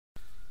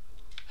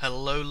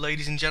Hello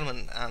ladies and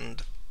gentlemen,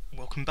 and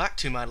welcome back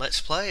to my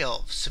Let's Play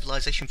of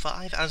Civilization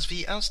 5 as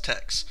the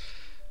Aztecs.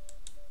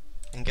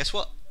 And guess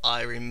what?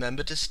 I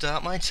remembered to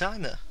start my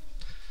timer.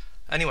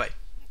 Anyway,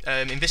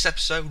 in this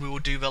episode we will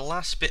do the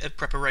last bit of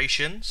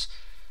preparations,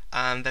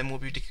 and then we'll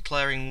be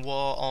declaring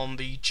war on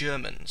the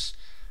Germans.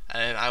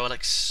 I will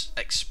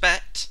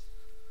expect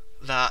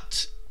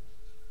that,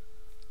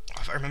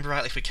 if I remember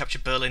rightly, if we capture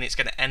Berlin it's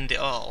going to end it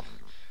all.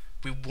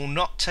 We will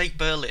not take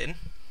Berlin.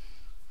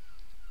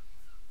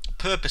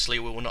 Purposely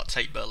we will not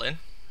take Berlin.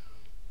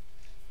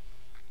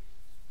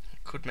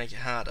 Could make it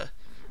harder.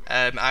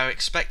 I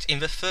expect in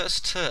the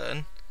first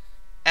turn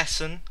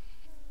Essen,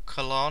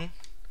 Cologne,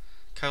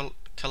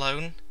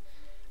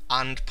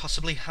 and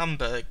possibly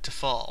Hamburg to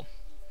fall.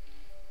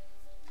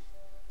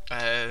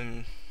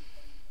 I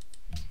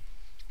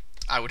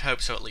would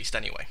hope so, at least,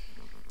 anyway.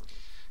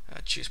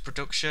 Choose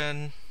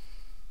production.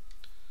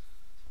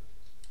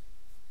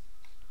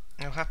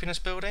 No happiness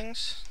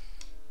buildings.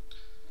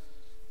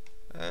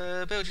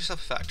 Build yourself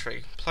a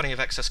factory. Plenty of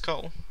excess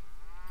coal.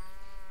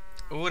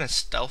 Ooh, and a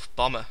stealth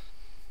bomber.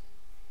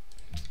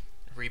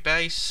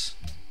 Rebase.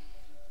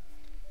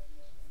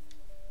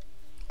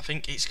 I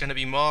think it's going to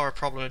be more a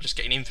problem of just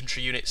getting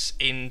infantry units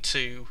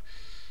into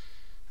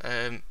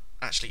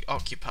actually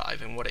occupy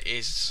than what it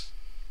is.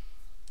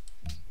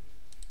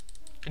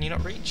 Can you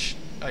not reach?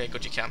 Oh yeah,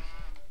 good, you can.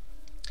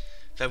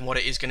 Then what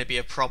it is going to be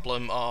a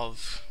problem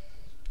of,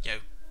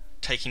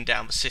 taking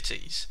down the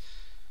cities.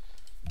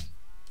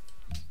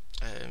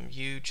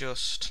 You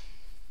just...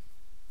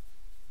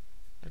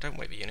 don't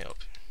wake the unit up.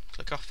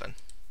 Click off then.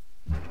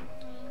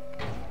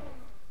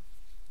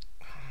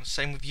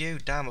 Same with you.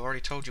 Damn, I've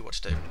already told you what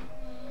to do.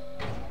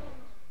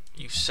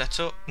 You've set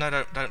up... No,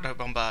 don't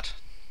bombard.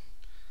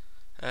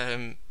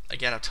 Again,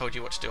 I've told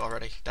you what to do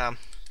already. Damn.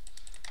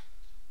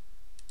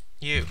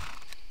 You.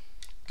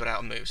 Got out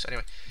of moves.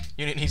 Anyway,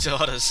 unit needs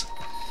orders.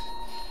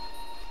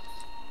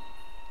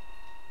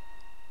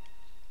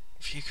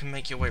 If you can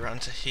make your way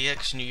around to here,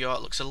 because New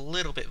York looks a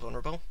little bit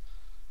vulnerable.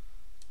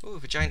 Ooh,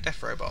 the giant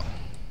death robot.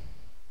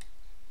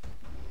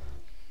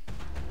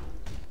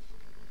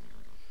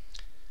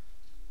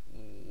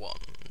 One,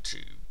 two...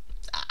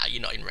 Ah,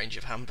 you're not in range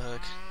of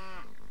Hamburg.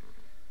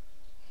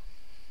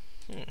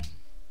 1,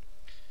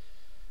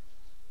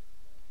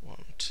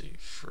 2,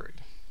 3.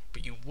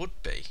 But you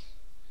would be.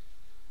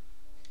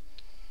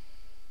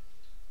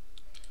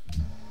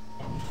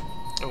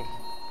 Oh.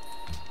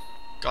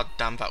 God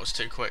damn, that was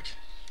too quick.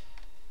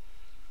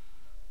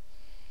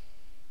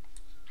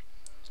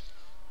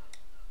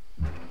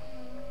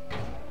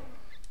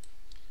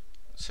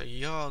 So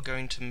you're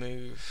going to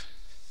move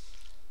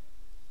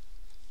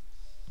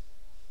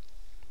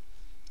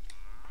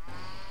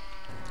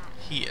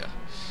here.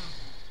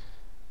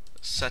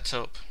 Set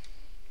up.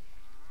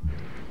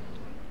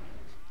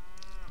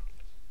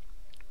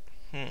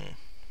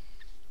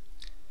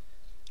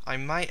 I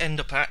might end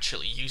up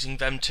actually using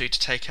them two to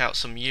take out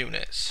some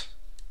units.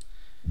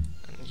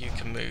 And you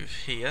can move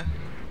here.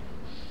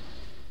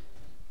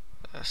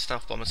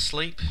 Stealth bomber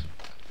sleep.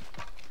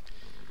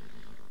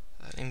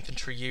 An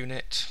infantry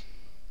unit.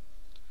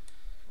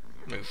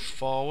 Move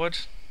forward.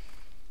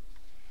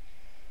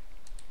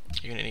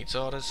 Unit needs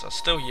orders.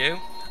 Still you.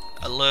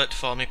 Alert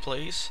for me,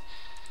 please.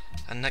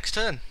 And next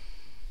turn.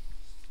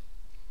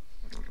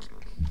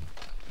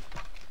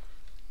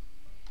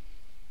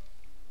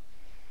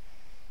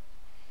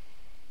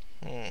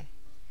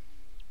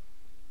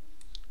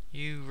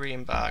 You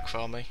re-embark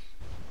for me.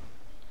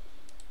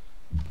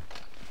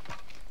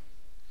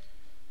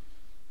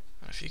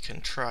 If you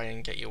can try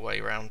and get your way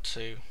around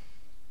to...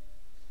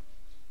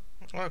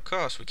 Oh, of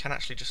course, we can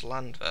actually just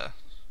land there.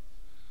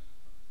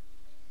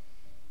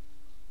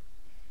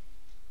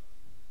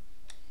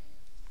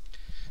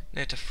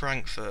 Near to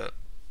Frankfurt.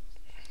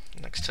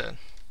 Next turn.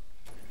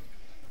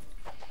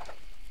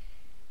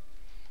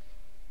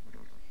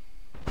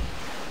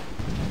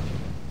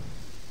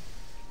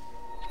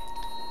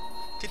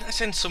 Didn't I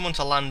send someone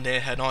to land near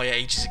Hanoi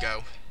ages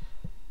ago?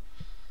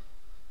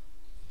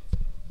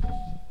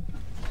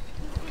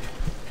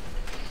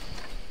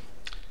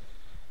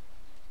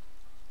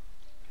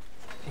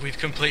 We've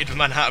completed the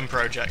Manhattan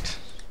Project.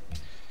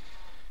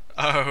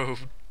 Oh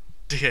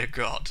dear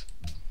God.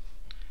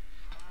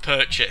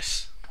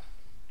 Purchase.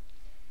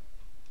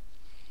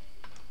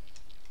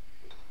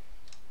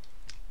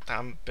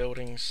 Damn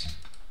buildings.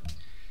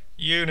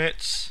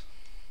 Units.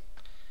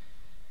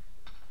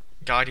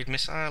 Guided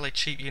missile, a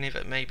cheap unit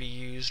that may be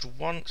used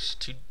once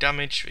to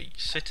damage the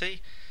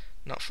city.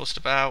 Not fussed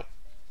about.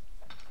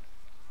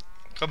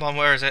 Come on,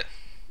 where is it?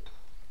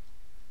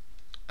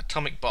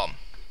 Atomic bomb.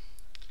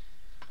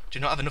 Do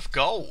not have enough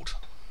gold.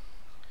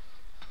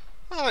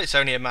 Oh, it's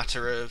only a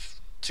matter of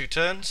 2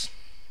 turns.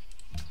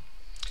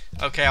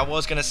 Okay, I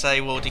was going to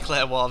say we'll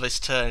declare war this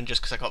turn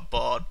just because I got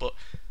bored, but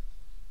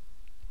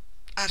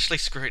actually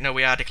screw it, no,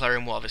 we are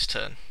declaring war this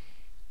turn.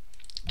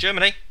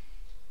 Germany.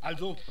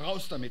 Also,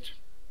 raus damit.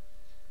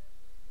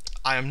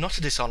 I am not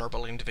a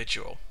dishonourable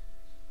individual.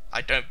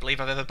 I don't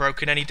believe I've ever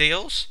broken any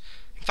deals.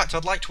 In fact,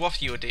 I'd like to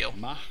offer you a deal.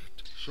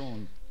 Macht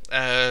schon.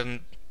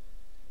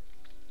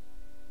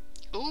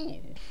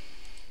 Ooh.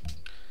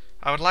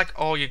 I would like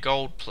all your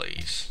gold,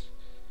 please.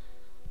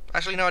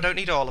 Actually, no, I don't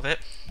need all of it.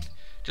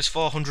 Just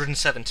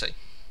 470.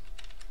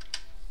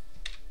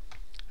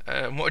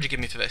 What would you give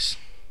me for this?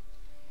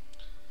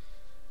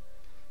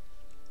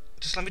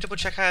 Just let me double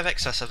check I have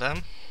excess of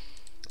them.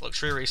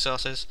 Luxury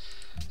resources.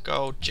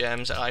 Gold,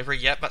 gems, ivory.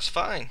 Yep, that's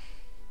fine.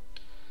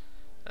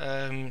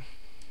 I'd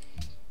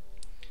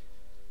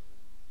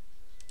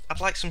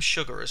like some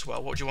sugar as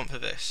well. What do you want for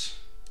this?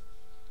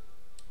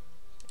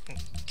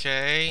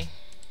 Okay.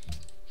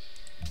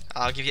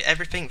 I'll give you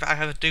everything that I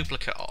have a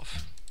duplicate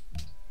of.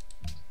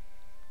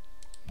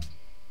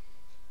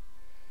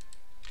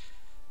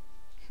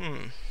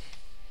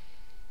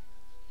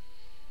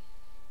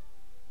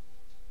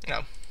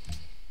 No.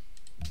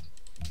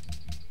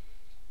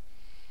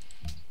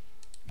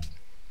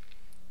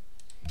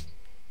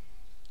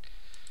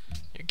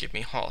 You give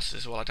me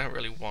horses. Well, I don't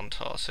really want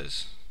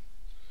horses.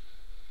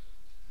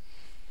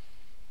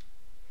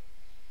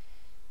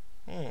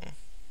 There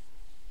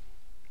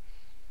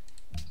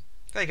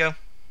you go.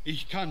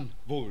 Ich kann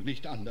wohl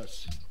nicht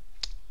anders.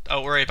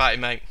 Don't worry about it,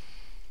 mate.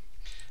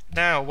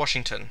 Now,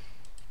 Washington.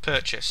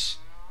 Purchase.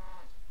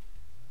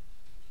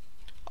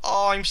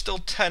 Oh, I'm still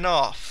 10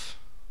 off.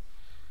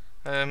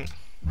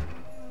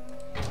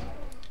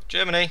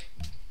 Germany.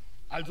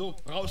 Also,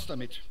 raus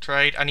damit.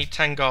 Trade. I need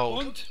 10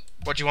 gold. Und?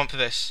 What do you want for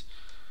this?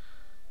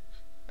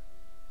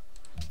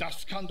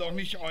 Das kann doch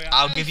nicht euer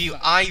I'll Ernst give you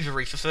sein.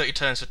 ivory for 30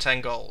 turns for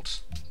 10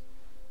 gold.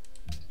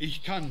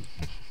 Ich kann.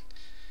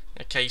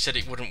 Okay, you said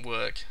it wouldn't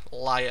work.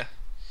 Liar.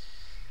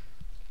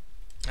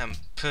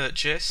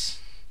 Purchase.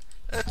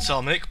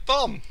 Atomic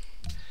bomb.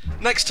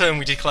 Next turn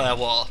we declare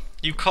war.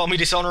 You call me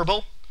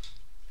dishonourable?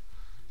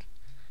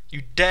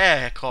 You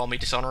dare call me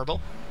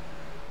dishonourable?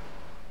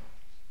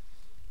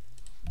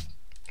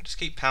 Just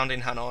keep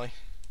pounding Hanoi.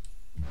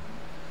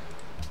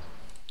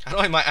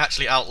 Hanoi might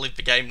actually outlive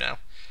the game now.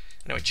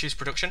 Anyway, choose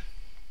production.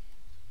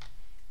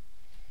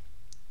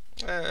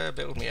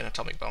 Build me an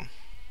atomic bomb.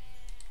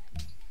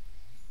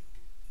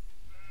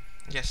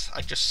 Yes,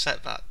 I just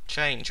set that.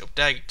 Change,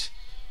 update.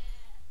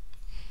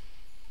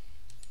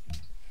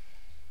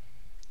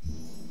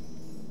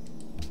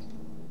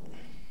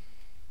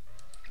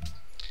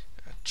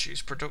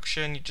 Choose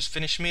production. You just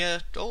finished me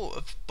a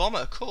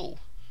bomber. Cool.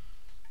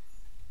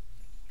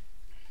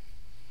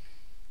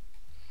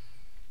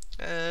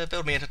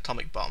 Build me an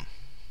atomic bomb.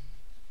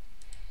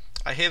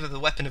 I hear they're the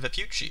weapon of the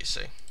future, you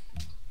see.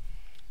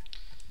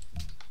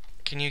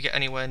 Can you get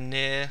anywhere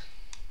near?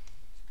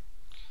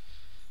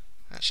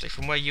 Actually,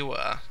 from where you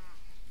are,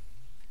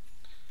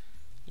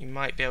 you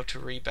might be able to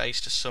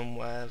rebase to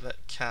somewhere that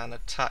can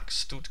attack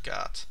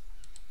Stuttgart.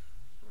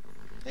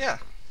 Yeah.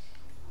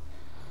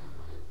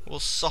 We'll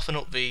soften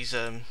up these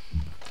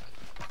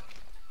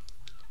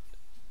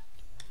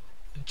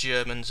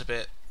Germans a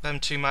bit. Them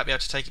two might be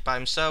able to take it by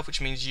himself,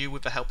 which means you,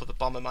 with the help of the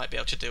bomber, might be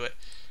able to do it.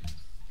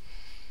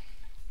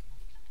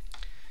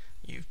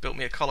 You've built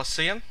me a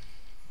Colosseum.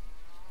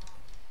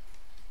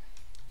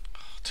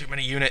 Oh, too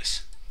many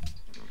units.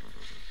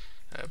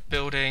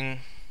 Build a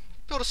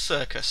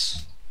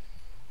circus.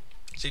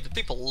 See, the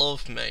people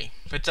love me.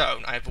 If they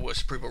don't, I have the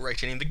worst approval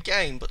rating in the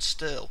game, but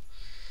still.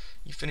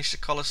 You finished the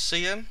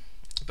Colosseum.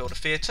 Build a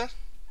theatre.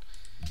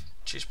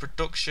 Choose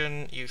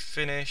production. You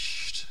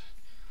finished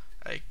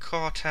a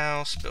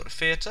courthouse. Build a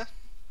theatre.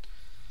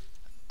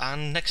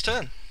 And next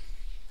turn.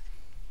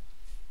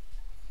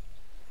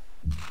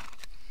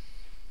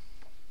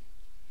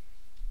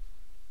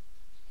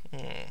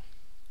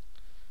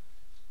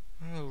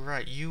 Oh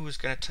right, you was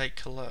going to take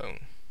Cologne.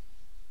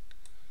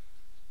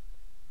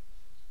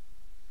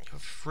 You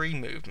have 3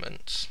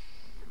 movements.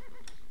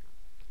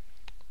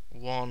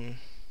 1,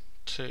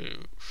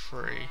 2,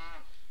 3.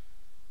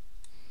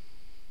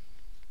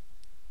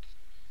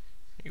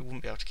 You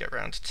wouldn't be able to get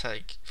around to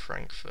take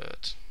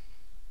Frankfurt.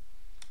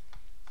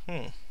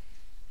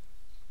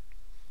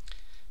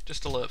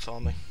 Just alert for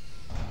me.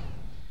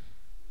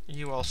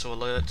 You also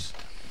alert.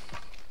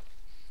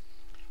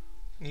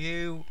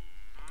 You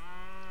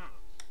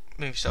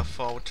move yourself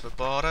forward to the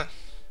border.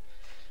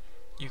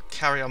 You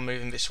carry on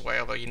moving this way,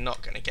 although you're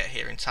not going to get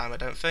here in time, I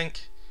don't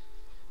think.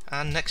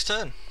 And next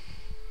turn.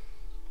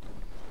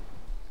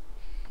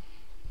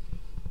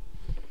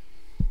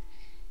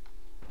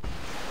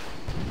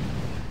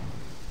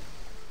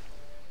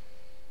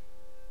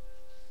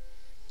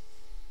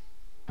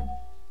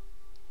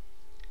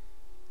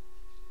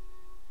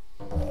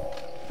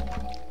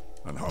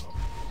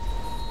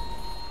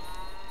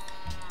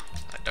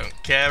 I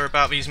don't care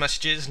about these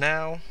messages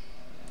now.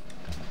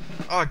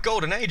 Our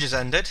golden age has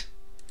ended.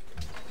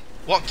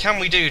 What can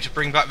we do to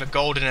bring back the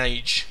golden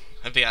age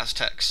of the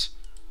Aztecs?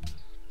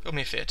 Build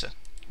me a theatre.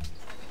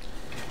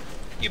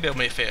 You build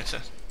me a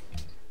theatre.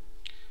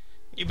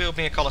 You build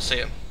me a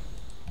Colosseum.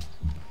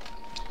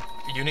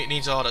 The unit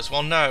needs orders.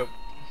 Well, no.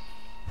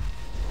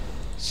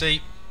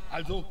 See,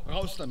 Also,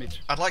 raus damit.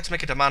 I'd like to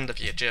make a demand of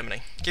you,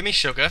 Germany. Give me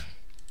sugar.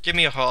 Give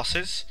me your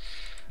horses.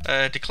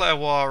 Declare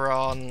war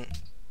on...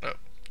 Oh,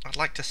 I'd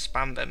like to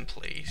spam them,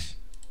 please.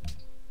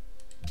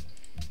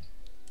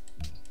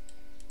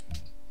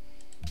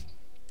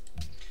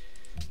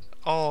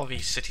 all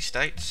these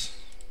city-states.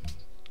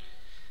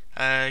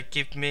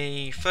 Give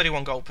me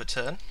 31 gold per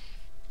turn.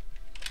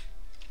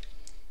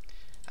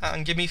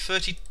 And give me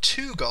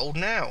 32 gold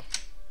now.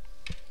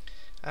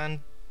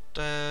 And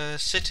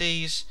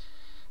cities,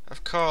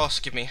 of course,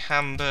 give me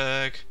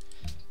Hamburg,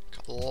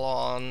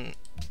 Cologne,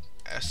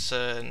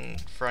 Essen,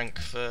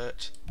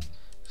 Frankfurt,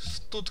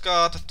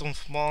 Stuttgart,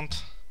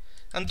 Dortmund,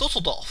 and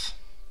Düsseldorf.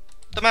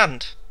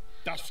 Demand.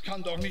 Das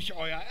kann doch nicht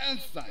euer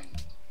Ernst sein.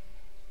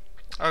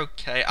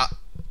 Okay,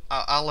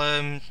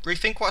 I'll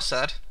rethink what I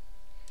said,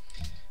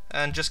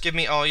 and just give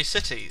me all your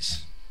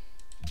cities.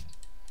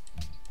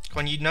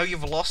 When you know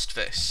you've lost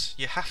this,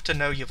 you have to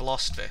know you've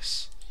lost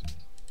this.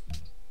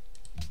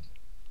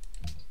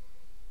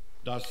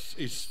 Das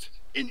ist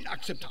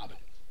inakzeptabel.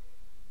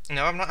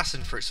 No, I'm not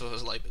asking for its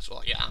others' labours.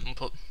 Well, yeah,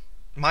 but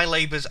my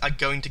labours are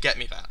going to get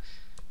me that.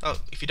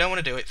 Oh, if you don't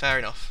want to do it, fair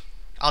enough.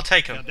 I'll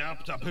take them.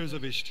 Verderbter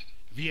Bösewicht,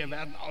 wir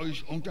werden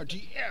euch unter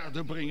die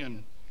Erde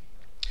bringen.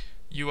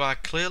 You are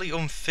clearly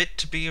unfit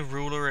to be a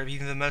ruler of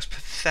even the most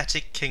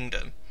pathetic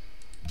kingdom.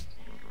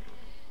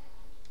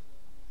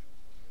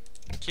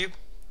 Thank you.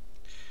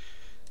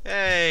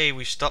 Hey,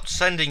 we've stopped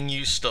sending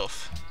you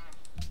stuff.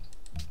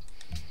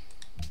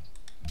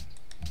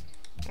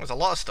 There's a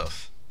lot of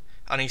stuff.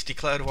 And he's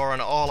declared war on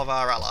all of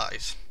our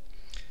allies.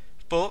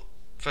 But,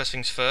 first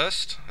things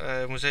first,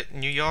 was it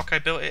New York I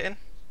built it in?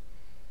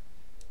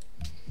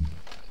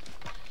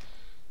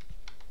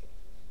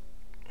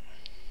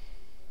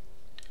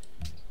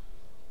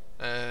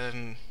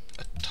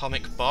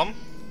 Atomic bomb.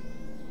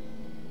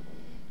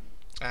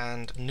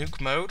 And nuke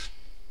mode.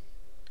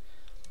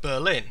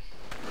 Berlin.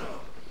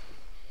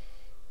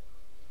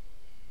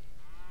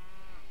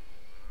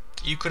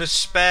 You could have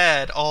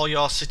spared all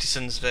your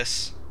citizens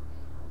this.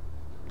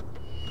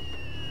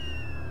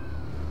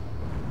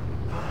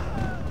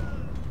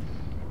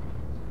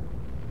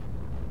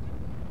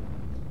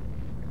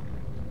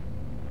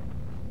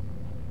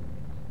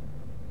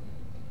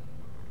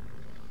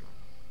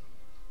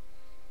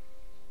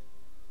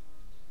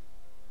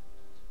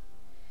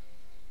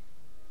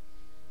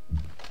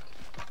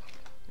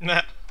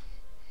 Nah.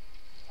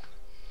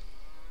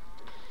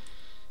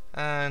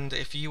 And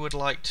if you would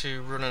like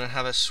to run and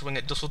have a swing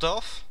at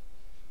Dusseldorf.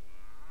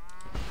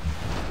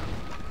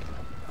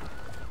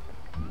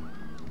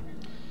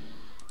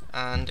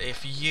 And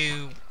if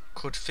you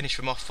could finish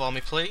them off for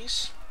me,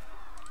 please.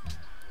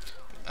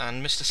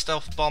 And Mr.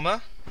 Stealth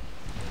Bomber.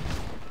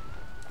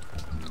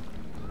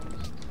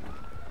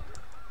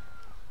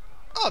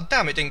 Oh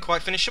damn, it didn't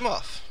quite finish them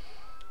off.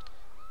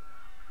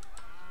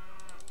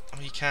 Oh,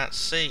 you can't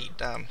see,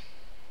 damn.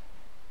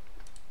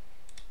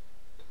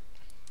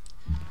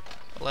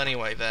 Well,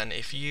 anyway then,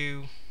 if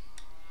you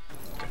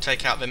could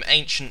take out them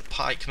ancient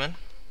pikemen,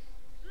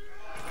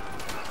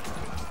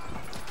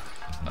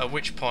 at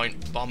which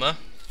point Bomber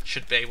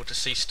should be able to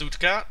see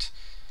Stuttgart.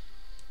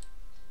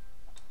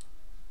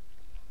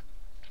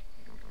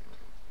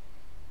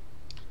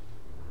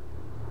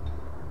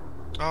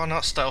 Oh,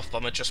 not Stealth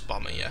Bomber, just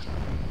Bomber, yeah.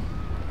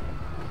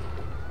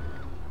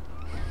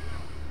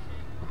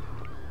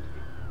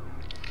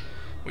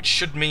 Which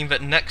should mean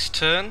that next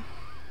turn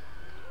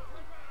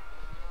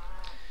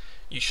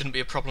you shouldn't be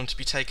a problem to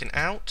be taken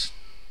out.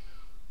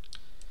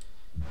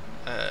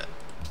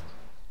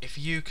 If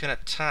you can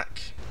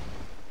attack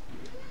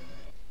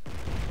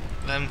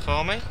them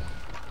for me.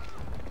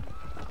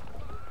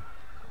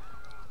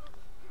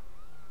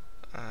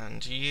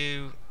 And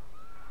you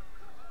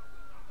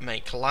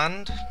make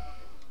land.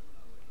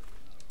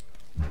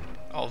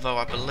 Although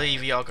I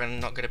believe you're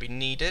not going to be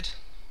needed.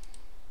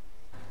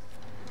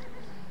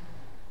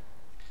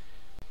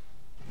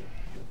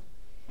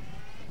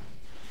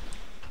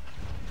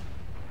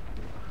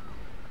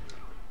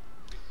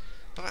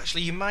 Well,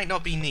 actually, you might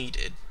not be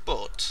needed,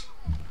 but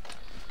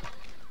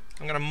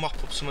I'm going to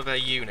mop up some of their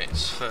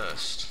units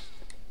first.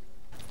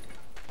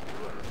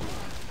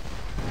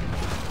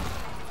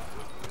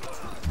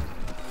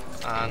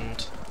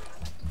 And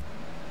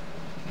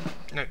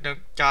no,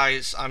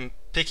 guys, I'm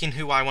picking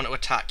who I want to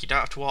attack. You don't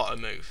have to auto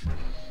move.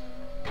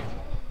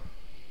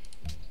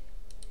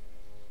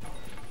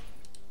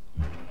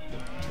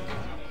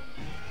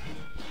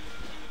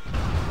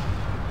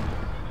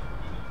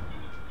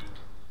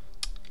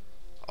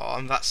 Oh,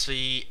 and that's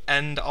the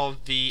end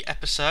of the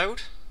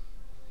episode.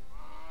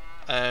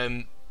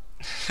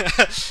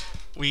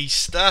 We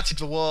started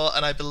the war,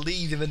 and I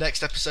believe in the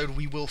next episode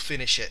we will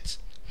finish it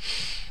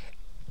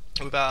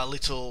with our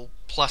little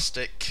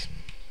plastic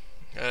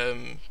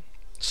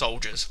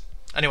soldiers.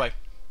 Anyway,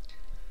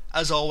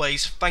 as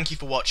always, thank you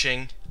for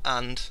watching,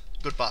 and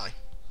goodbye.